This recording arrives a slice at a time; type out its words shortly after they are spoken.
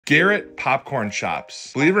Garrett Popcorn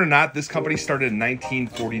Shops. Believe it or not, this company started in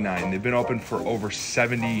 1949. They've been open for over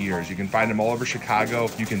 70 years. You can find them all over Chicago.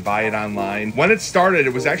 You can buy it online. When it started,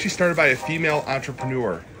 it was actually started by a female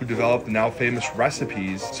entrepreneur who developed the now famous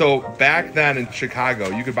recipes. So back then in Chicago,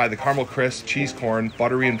 you could buy the caramel crisp, cheese corn,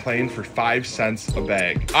 buttery and plain for 5 cents a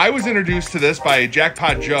bag. I was introduced to this by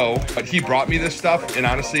Jackpot Joe, but he brought me this stuff, and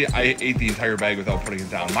honestly, I ate the entire bag without putting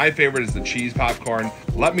it down. My favorite is the cheese popcorn.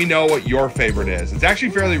 Let me know what your favorite is. It's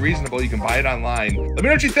actually fairly reasonable. You can buy it online. Let me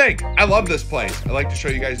know what you think. I love this place. I like to show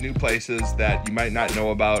you guys new places that you might not know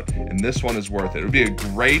about, and this one is worth it. It would be a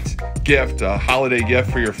great gift, a holiday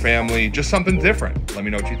gift for your family, just something different. Let me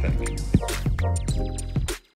know what you think.